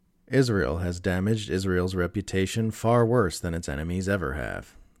Israel has damaged Israel's reputation far worse than its enemies ever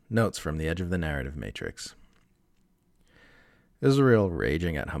have. Notes from the edge of the narrative matrix. Israel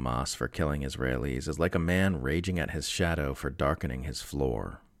raging at Hamas for killing Israelis is like a man raging at his shadow for darkening his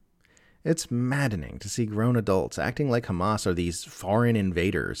floor. It's maddening to see grown adults acting like Hamas are these foreign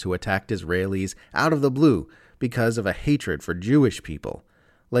invaders who attacked Israelis out of the blue because of a hatred for Jewish people,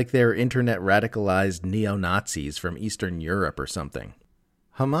 like they're internet radicalized neo-Nazis from Eastern Europe or something.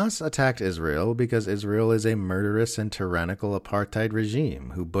 Hamas attacked Israel because Israel is a murderous and tyrannical apartheid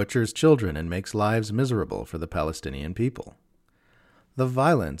regime who butchers children and makes lives miserable for the Palestinian people. The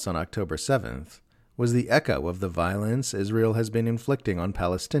violence on October 7th was the echo of the violence Israel has been inflicting on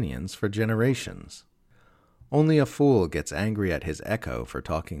Palestinians for generations. Only a fool gets angry at his echo for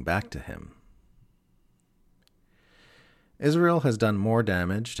talking back to him. Israel has done more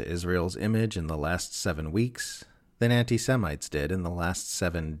damage to Israel's image in the last 7 weeks than anti-Semites did in the last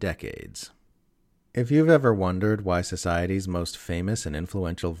 7 decades. If you've ever wondered why society's most famous and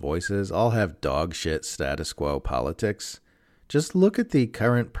influential voices all have dog shit status quo politics, just look at the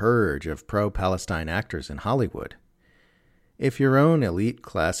current purge of pro-Palestine actors in Hollywood. If your own elite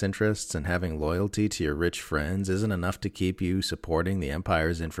class interests and having loyalty to your rich friends isn't enough to keep you supporting the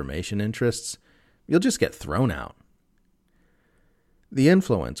empire's information interests, you'll just get thrown out. The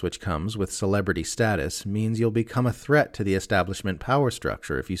influence which comes with celebrity status means you'll become a threat to the establishment power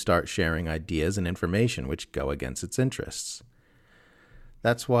structure if you start sharing ideas and information which go against its interests.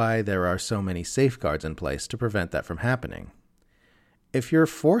 That's why there are so many safeguards in place to prevent that from happening. If you're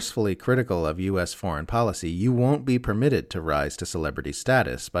forcefully critical of U.S. foreign policy, you won't be permitted to rise to celebrity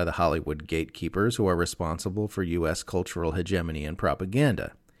status by the Hollywood gatekeepers who are responsible for U.S. cultural hegemony and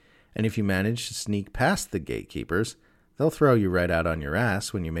propaganda. And if you manage to sneak past the gatekeepers, they'll throw you right out on your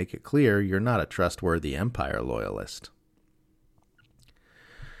ass when you make it clear you're not a trustworthy empire loyalist.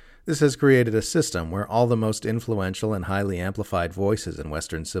 This has created a system where all the most influential and highly amplified voices in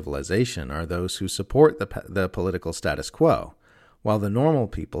Western civilization are those who support the political status quo, while the normal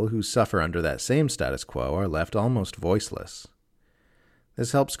people who suffer under that same status quo are left almost voiceless.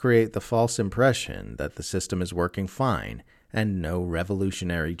 This helps create the false impression that the system is working fine and no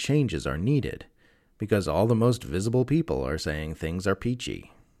revolutionary changes are needed, because all the most visible people are saying things are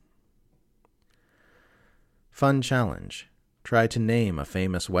peachy. Fun challenge. Try to name a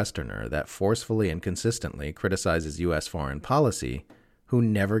famous Westerner that forcefully and consistently criticizes U.S. foreign policy who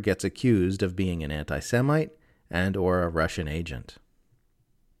never gets accused of being an anti-Semite and or a Russian agent.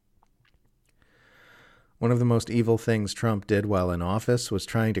 One of the most evil things Trump did while in office was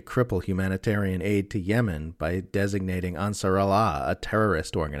trying to cripple humanitarian aid to Yemen by designating Ansar Allah a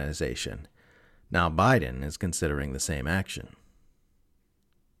terrorist organization. Now Biden is considering the same action.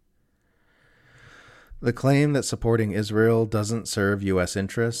 The claim that supporting Israel doesn't serve U.S.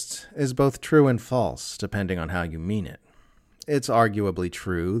 interests is both true and false, depending on how you mean it. It's arguably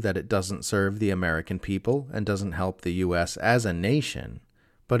true that it doesn't serve the American people and doesn't help the U.S. as a nation,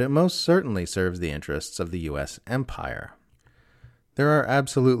 but it most certainly serves the interests of the U.S. empire. There are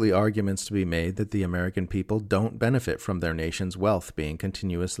absolutely arguments to be made that the American people don't benefit from their nation's wealth being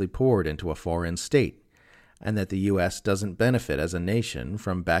continuously poured into a foreign state, and that the U.S. doesn't benefit as a nation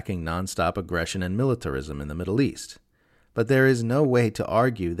from backing nonstop aggression and militarism in the Middle East. But there is no way to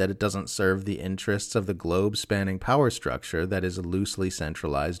argue that it doesn't serve the interests of the globe-spanning power structure that is loosely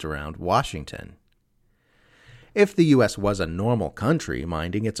centralized around Washington. If the U.S. was a normal country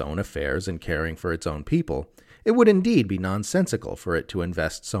minding its own affairs and caring for its own people, it would indeed be nonsensical for it to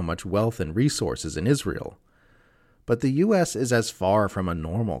invest so much wealth and resources in Israel. But the U.S. is as far from a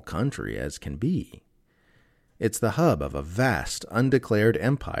normal country as can be. It's the hub of a vast, undeclared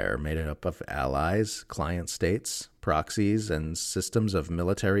empire made up of allies, client states, proxies, and systems of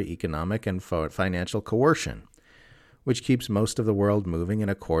military, economic, and financial coercion, which keeps most of the world moving in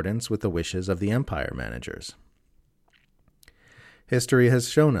accordance with the wishes of the empire managers. History has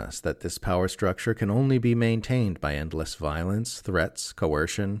shown us that this power structure can only be maintained by endless violence, threats,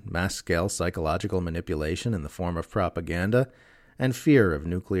 coercion, mass-scale psychological manipulation in the form of propaganda, and fear of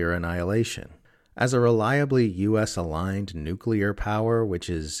nuclear annihilation. As a reliably U.S.-aligned nuclear power which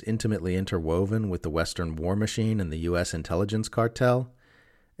is intimately interwoven with the Western war machine and the U.S. intelligence cartel,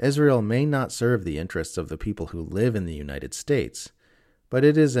 Israel may not serve the interests of the people who live in the United States, but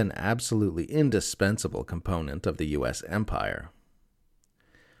it is an absolutely indispensable component of the U.S. empire.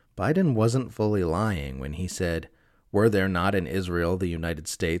 Biden wasn't fully lying when he said, "Were there not an Israel, the United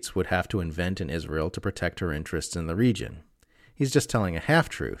States would have to invent an Israel to protect her interests in the region." He's just telling a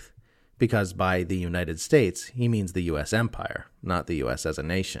half-truth, because by the United States, he means the U.S. empire, not the U.S. as a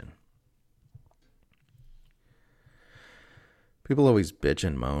nation. People always bitch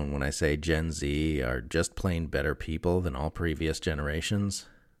and moan when I say Gen Z are just plain better people than all previous generations,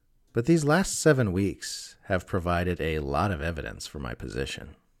 but these last 7 weeks have provided a lot of evidence for my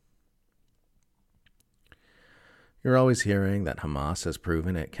position. You're always hearing that Hamas has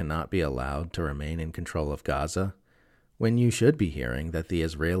proven it cannot be allowed to remain in control of Gaza, when you should be hearing that the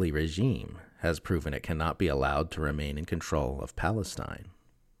Israeli regime has proven it cannot be allowed to remain in control of Palestine.